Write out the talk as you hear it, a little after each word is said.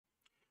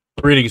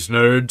Greetings,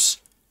 nerds.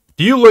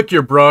 Do you lick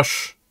your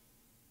brush?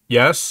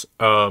 Yes.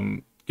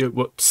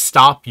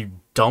 Stop, you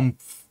dumb.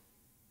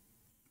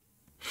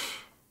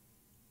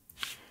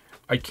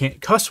 I can't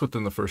cuss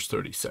within the first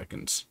 30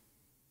 seconds.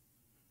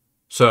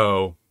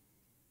 So,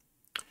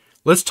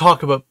 let's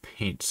talk about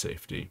paint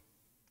safety.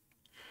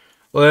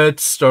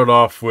 Let's start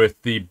off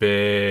with the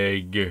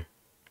big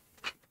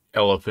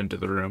elephant in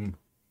the room.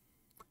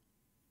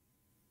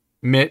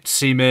 Mitt,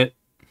 C-Mitt,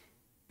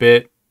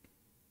 Bit,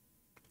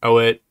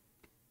 O-It.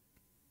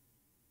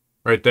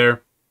 Right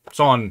there. It's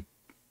on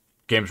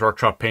Games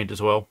Workshop Paint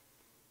as well.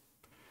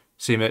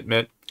 C-Mitt,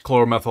 Mitt,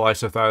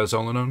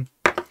 chloromethylisothiazolinone.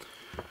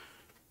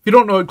 If you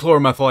don't know what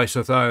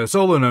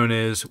chloromethylisothiazolinone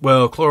is,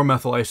 well,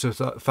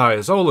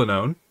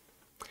 chloromethylisothiazolinone,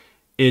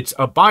 it's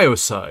a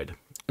biocide,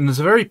 and it's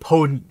a very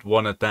potent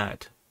one at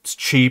that. It's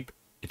cheap,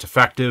 it's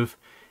effective,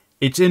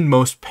 it's in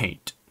most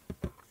paint.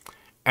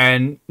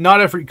 And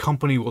not every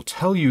company will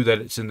tell you that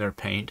it's in their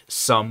paint.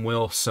 Some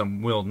will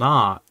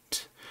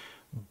not.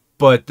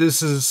 But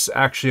this is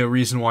actually a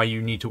reason why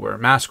you need to wear a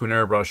mask when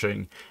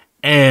airbrushing,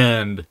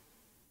 and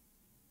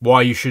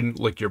why you shouldn't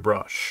lick your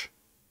brush.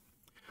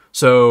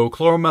 So,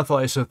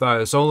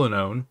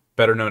 chloromethylisothiazolinone,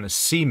 better known as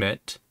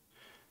C-Mitt,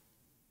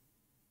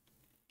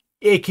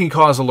 it can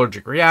cause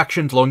allergic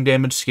reactions, lung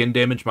damage, skin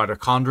damage,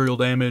 mitochondrial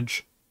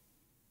damage.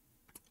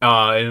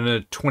 In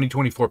a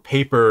 2024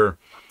 paper,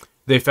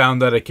 they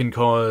found that it can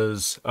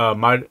cause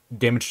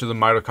damage to the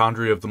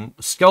mitochondria of the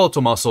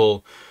skeletal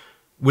muscle,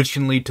 which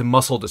can lead to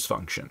muscle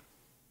dysfunction.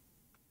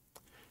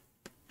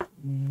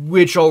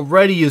 Which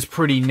already is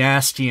pretty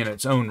nasty in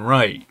its own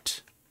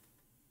right.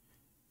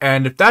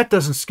 And if that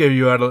doesn't scare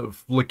you out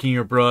of licking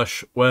your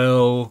brush,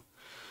 well,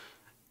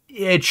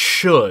 it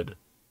should.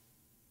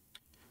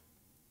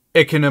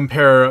 It can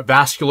impair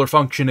vascular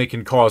function, it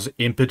can cause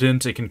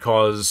impotence, it can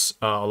cause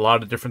a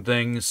lot of different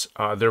things.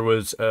 There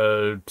was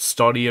a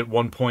study at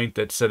one point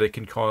that said it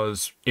can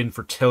cause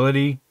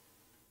infertility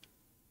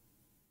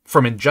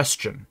from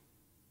ingestion,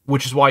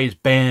 which is why it's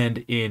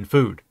banned in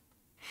food.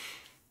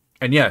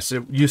 And yes,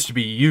 it used to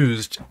be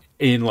used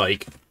in,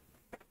 like,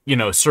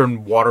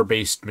 certain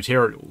water-based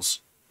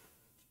materials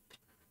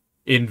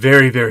in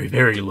very, very,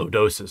 very low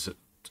dosages.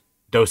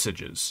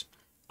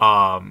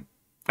 At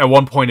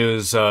one point it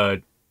was,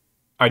 I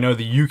know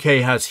the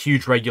UK has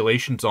huge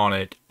regulations on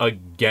it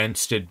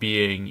against it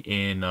being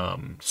in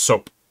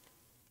soap.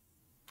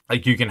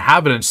 Like, you can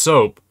have it in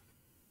soap,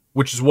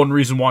 which is one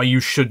reason why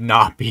you should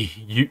not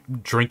be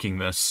drinking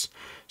this.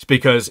 It's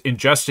because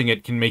ingesting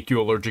it can make you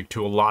allergic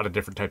to a lot of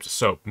different types of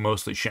soap,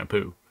 mostly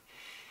shampoo.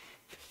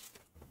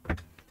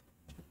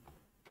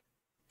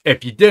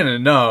 If you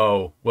didn't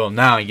know, well,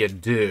 now you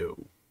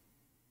do.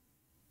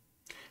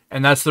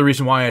 And that's the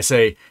reason why I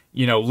say,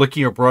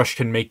 licking your brush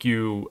can make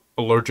you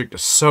allergic to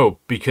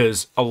soap,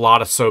 because a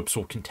lot of soaps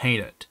will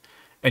contain it.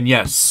 And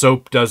yes,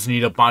 soap does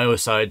need a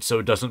biocide so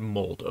it doesn't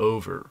mold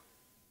over.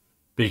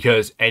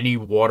 Because any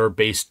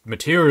water-based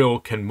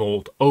material can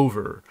mold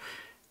over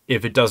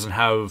if it doesn't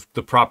have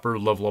the proper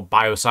level of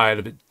biocide,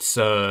 if it's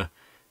a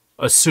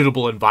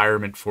suitable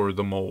environment for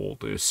the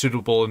mold, a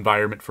suitable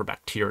environment for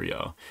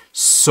bacteria.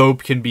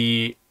 Soap can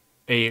be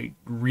a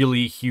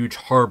really huge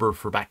harbor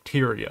for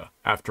bacteria,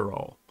 after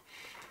all.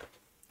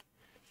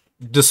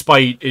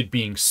 Despite it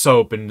being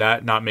soap and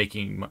that not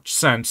making much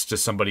sense to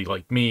somebody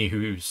like me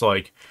who's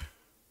like,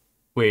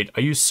 wait, I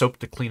use soap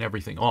to clean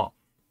everything off.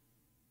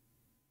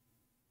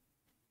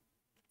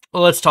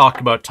 Well, let's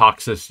talk about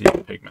toxicity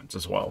of pigments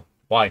as well.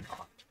 Why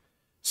not?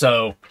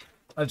 So,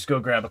 let's go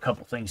grab a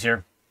couple things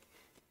here.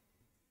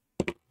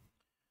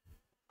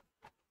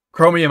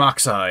 Chromium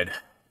oxide.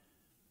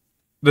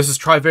 This is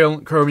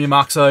trivalent chromium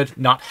oxide,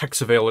 not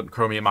hexavalent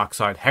chromium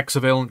oxide.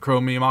 Hexavalent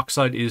chromium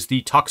oxide is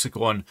the toxic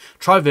one.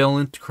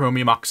 Trivalent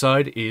chromium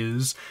oxide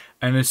is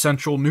an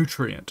essential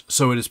nutrient,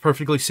 so it is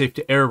perfectly safe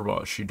to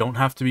airbrush. You don't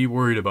have to be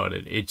worried about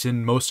it. It's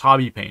in most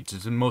hobby paints.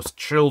 It's in most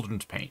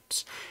children's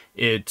paints.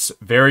 It's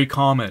very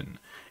common.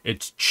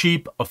 It's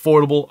cheap,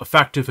 affordable,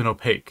 effective, and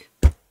opaque.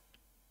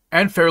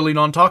 And fairly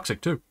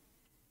non-toxic, too.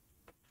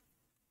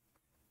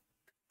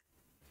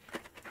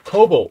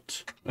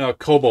 Cobalt. Now,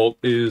 cobalt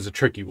is a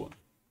tricky one.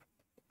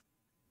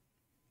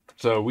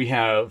 So we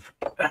have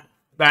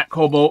that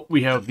cobalt.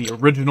 We have the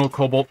original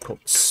cobalt called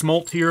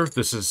smalt here.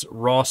 This is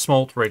raw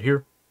smalt right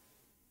here.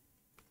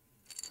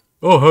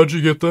 Oh, how'd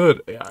you get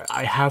that?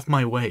 I have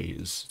my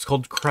ways. It's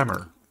called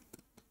Kremer.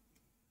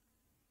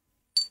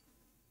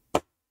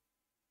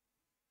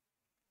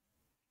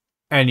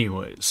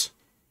 Anyways.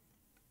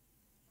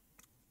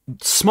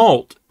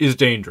 Smalt is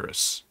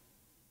dangerous.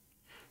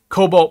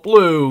 Cobalt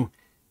blue,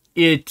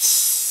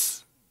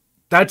 that's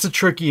a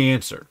tricky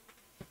answer.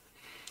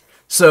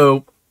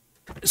 So,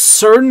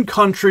 certain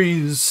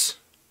countries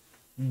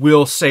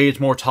will say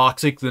it's more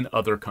toxic than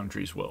other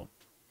countries will.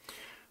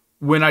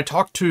 When I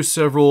talked to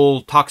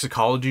several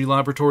toxicology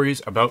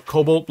laboratories about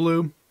cobalt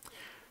blue,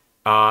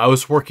 I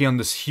was working on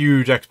this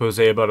huge expose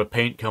about a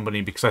paint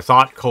company because I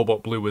thought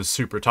cobalt blue was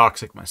super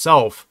toxic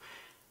myself.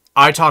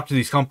 I talked to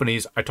these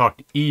companies, I talked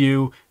to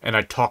EU, and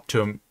I talked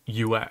to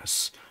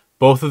US.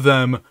 Both of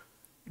them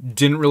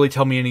didn't really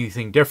tell me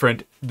anything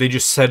different. They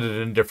just said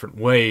it in different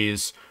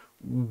ways.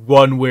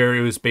 One where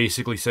it was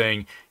basically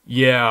saying,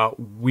 yeah,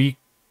 we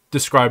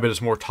describe it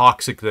as more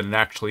toxic than it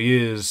actually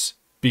is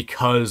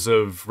because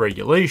of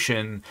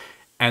regulation.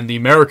 And the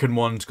American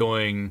one's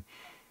going,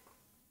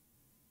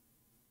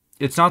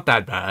 it's not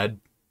that bad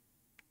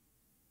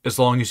as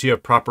long as you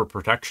have proper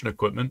protection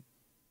equipment.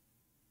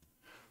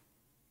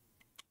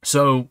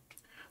 So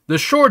the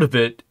short of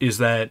it is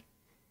that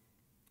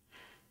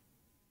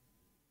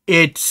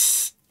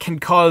it can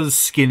cause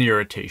skin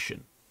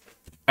irritation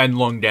and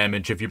lung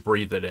damage if you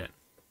breathe it in.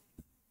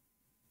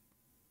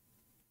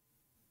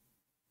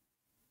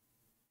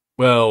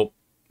 Well,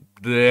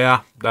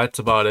 yeah, that's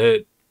about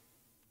it.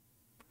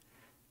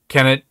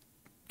 Can it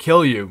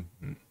kill you?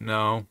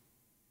 No.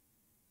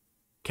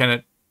 Can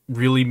it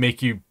really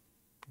make you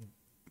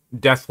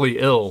deathly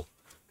ill?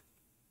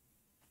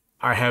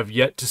 I have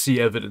yet to see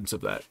evidence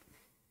of that.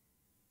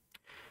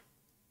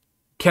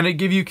 Can it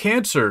give you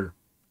cancer?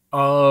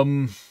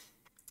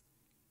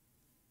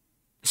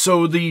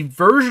 So the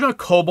version of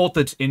cobalt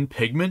that's in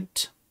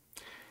Pigment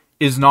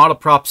is not a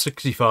Prop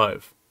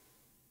 65.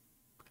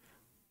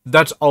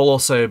 That's all I'll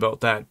say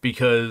about that,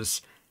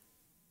 because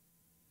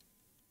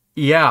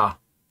yeah,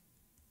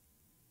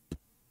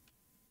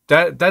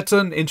 that's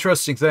an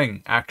interesting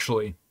thing,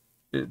 actually.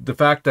 The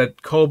fact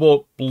that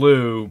Cobalt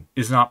Blue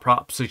is not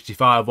Prop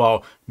 65,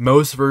 while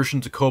most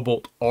versions of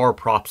Cobalt are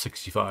Prop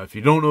 65. If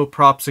you don't know what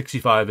Prop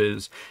 65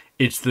 is,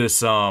 it's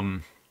this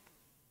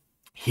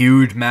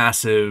huge,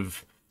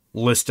 massive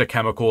list of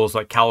chemicals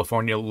that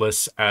California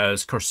lists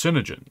as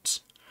carcinogens.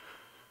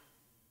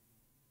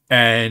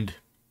 And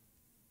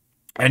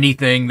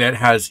anything that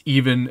has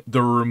even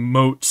the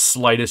remote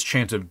slightest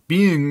chance of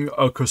being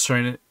a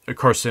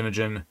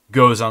carcinogen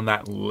goes on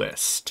that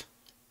list.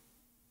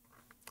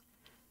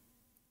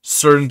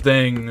 Certain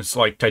things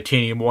like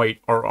titanium white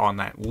are on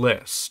that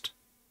list.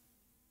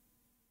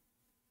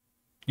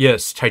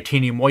 Yes,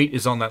 titanium white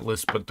is on that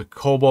list, but the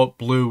cobalt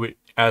blue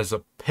as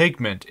a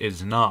pigment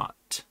is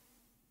not.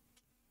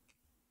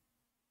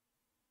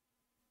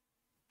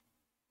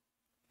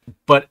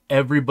 But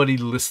everybody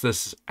lists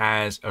this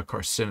as a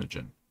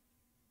carcinogen.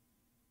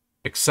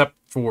 Except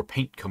for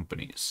paint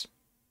companies.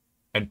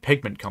 And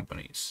pigment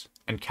companies.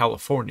 And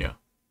California.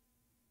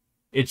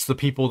 It's the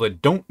people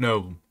that don't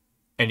know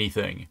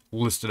anything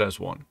listed as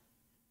one.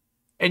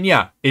 And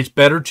yeah, it's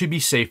better to be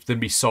safe than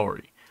be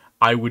sorry.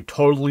 I would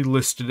totally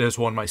list it as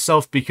one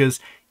myself, because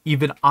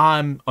even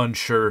I'm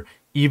unsure,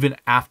 even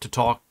after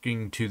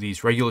talking to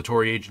these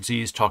regulatory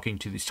agencies, talking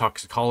to these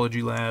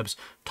toxicology labs,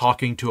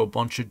 talking to a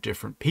bunch of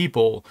different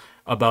people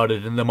about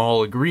it, and them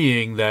all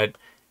agreeing that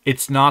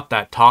it's not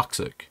that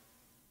toxic.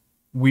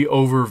 We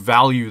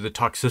overvalue the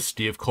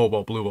toxicity of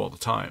cobalt blue all the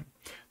time.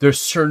 There's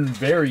certain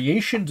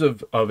variations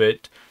of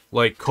it,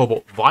 like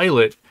cobalt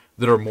violet,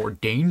 that are more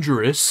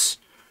dangerous.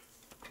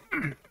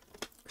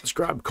 Let's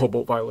grab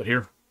cobalt violet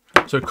here.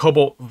 So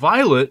cobalt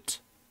violet,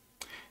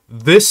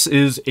 this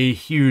is a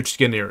huge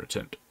skin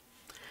irritant.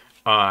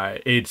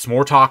 It's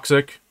more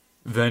toxic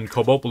than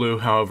cobalt blue.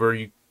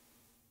 However,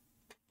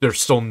 they're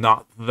still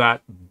not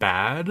that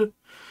bad.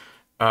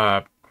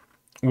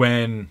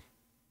 When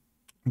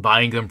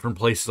buying them from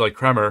places like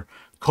Kremer,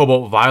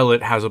 cobalt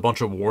violet has a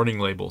bunch of warning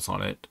labels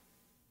on it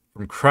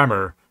from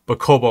Kremer, but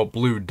cobalt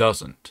blue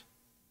doesn't.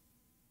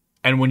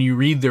 And when you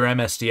read their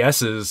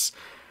MSDSs,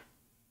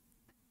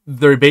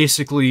 they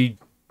basically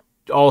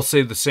all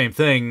say the same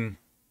thing.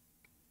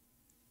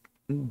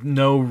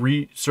 No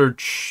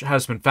research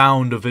has been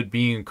found of it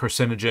being a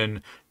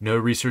carcinogen. No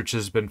research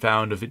has been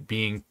found of it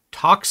being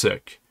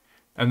toxic.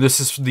 And this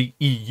is for the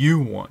EU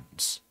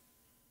ones.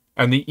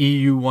 And the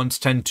EU ones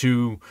tend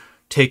to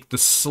take the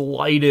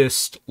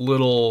slightest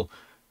little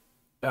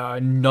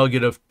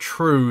nugget of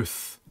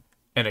truth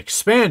and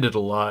expand it a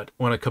lot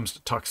when it comes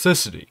to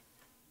toxicity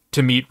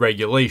to meet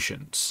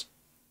regulations.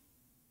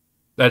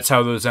 That's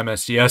how those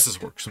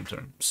MSDSs work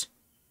sometimes.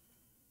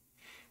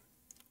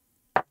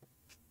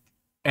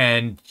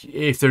 And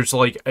if there's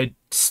like a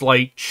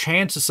slight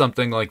chance of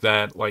something like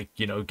that, like,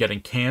 you know,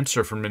 getting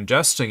cancer from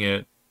ingesting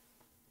it,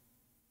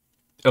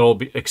 it'll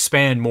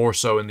expand more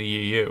so in the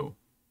EU.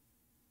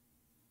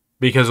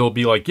 Because it'll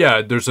be like,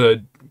 yeah, there's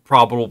a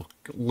probable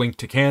link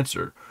to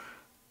cancer.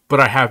 But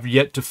I have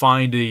yet to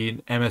find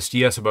an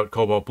MSDS about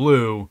cobalt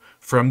blue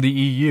from the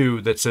EU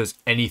that says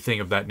anything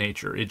of that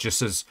nature. It just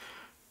says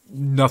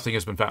nothing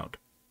has been found.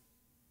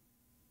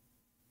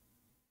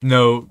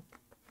 No.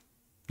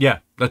 Yeah,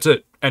 that's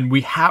it. And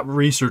we have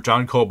research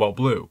on cobalt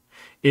blue.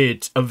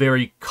 It's a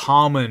very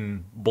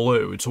common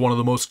blue. It's one of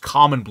the most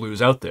common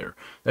blues out there.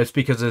 That's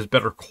because it has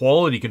better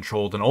quality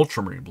control than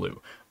ultramarine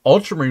blue.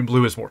 Ultramarine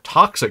blue is more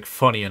toxic,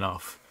 funny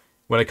enough,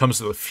 when it comes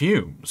to the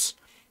fumes.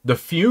 The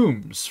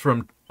fumes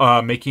from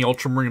making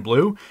ultramarine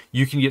blue,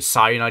 you can get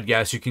cyanide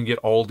gas, you can get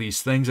all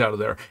these things out of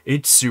there.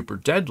 It's super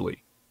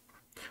deadly.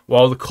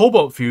 While the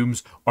cobalt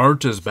fumes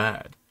aren't as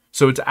bad.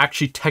 So it's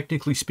actually,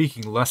 technically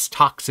speaking, less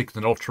toxic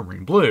than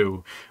ultramarine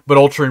blue. But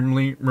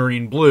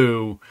ultramarine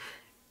blue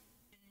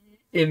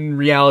in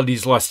reality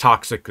is less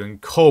toxic than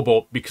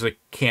cobalt because it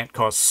can't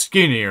cause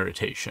skin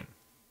irritation.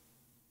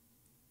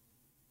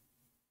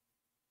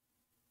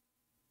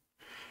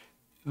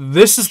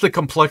 This is the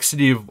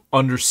complexity of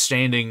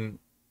understanding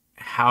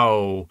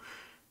how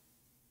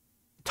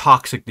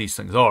toxic these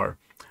things are.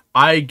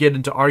 I get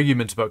into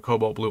arguments about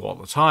cobalt blue all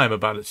the time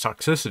about its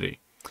toxicity,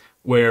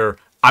 where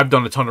I've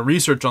done a ton of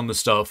research on this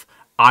stuff.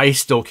 I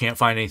still can't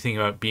find anything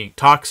about being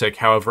toxic.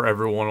 However,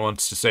 everyone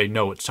wants to say,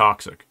 no, it's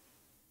toxic.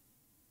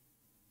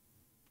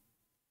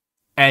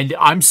 And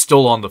I'm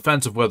still on the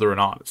fence of whether or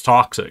not it's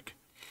toxic,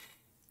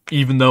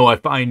 even though I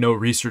find no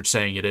research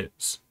saying it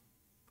is.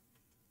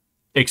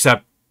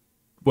 Except,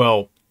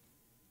 well,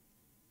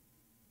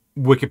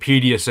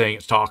 Wikipedia saying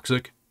it's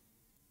toxic.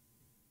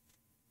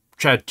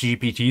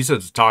 ChatGPT says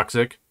it's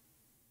toxic.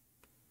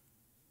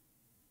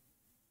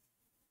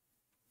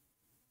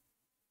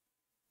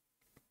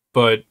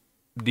 But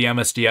the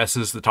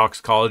MSDSs, the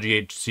toxicology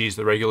agencies,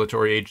 the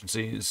regulatory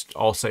agencies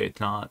all say it's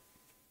not.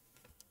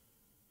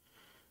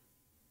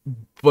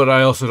 But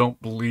I also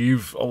don't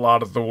believe a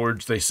lot of the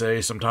words they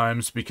say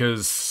sometimes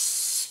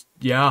because,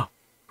 yeah,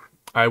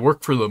 I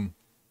work for them.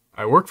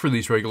 I work for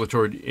these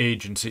regulatory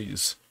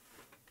agencies.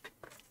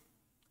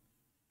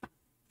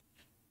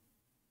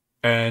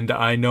 And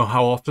I know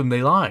how often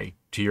they lie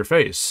to your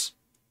face.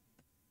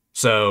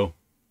 So,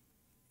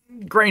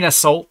 grain of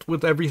salt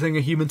with everything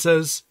a human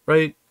says,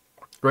 right?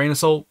 Grain of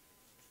salt.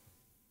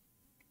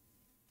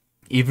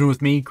 Even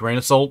with me, grain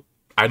of salt.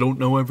 I don't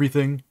know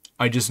everything.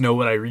 I just know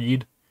what I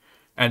read.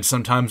 And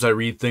sometimes I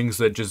read things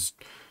that just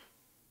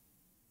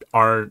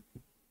aren't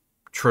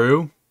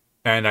true.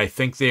 And I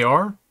think they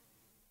are.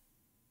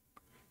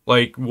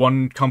 Like,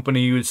 one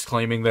company was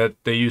claiming that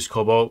they use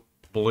cobalt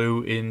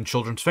blue in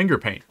children's finger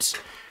paints.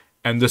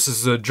 And this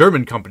is a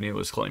German company that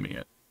was claiming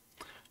it.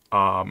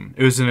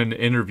 It was in an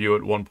interview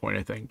at one point,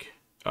 I think.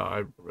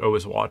 I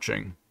was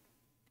watching.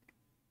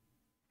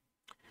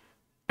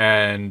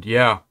 And,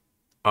 yeah.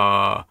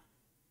 I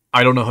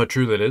don't know how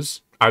true that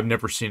is. I've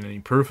never seen any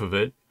proof of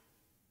it.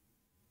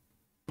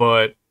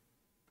 But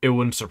it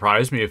wouldn't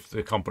surprise me if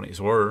the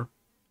companies were.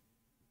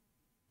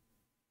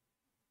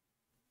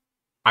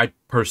 I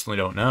personally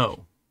don't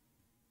know.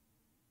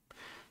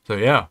 So,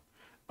 yeah.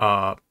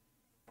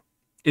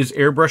 Is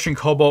airbrushing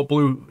cobalt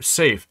blue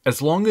safe?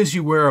 As long as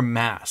you wear a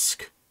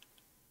mask.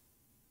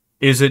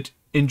 Is it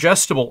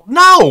ingestible?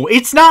 No,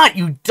 it's not,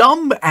 you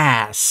dumb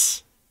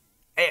ass.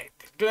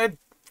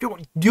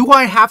 Do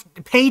I have...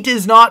 Paint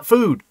is not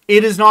food.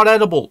 It is not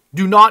edible.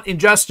 Do not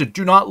ingest it.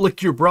 Do not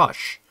lick your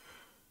brush.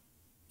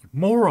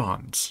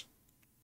 Morons.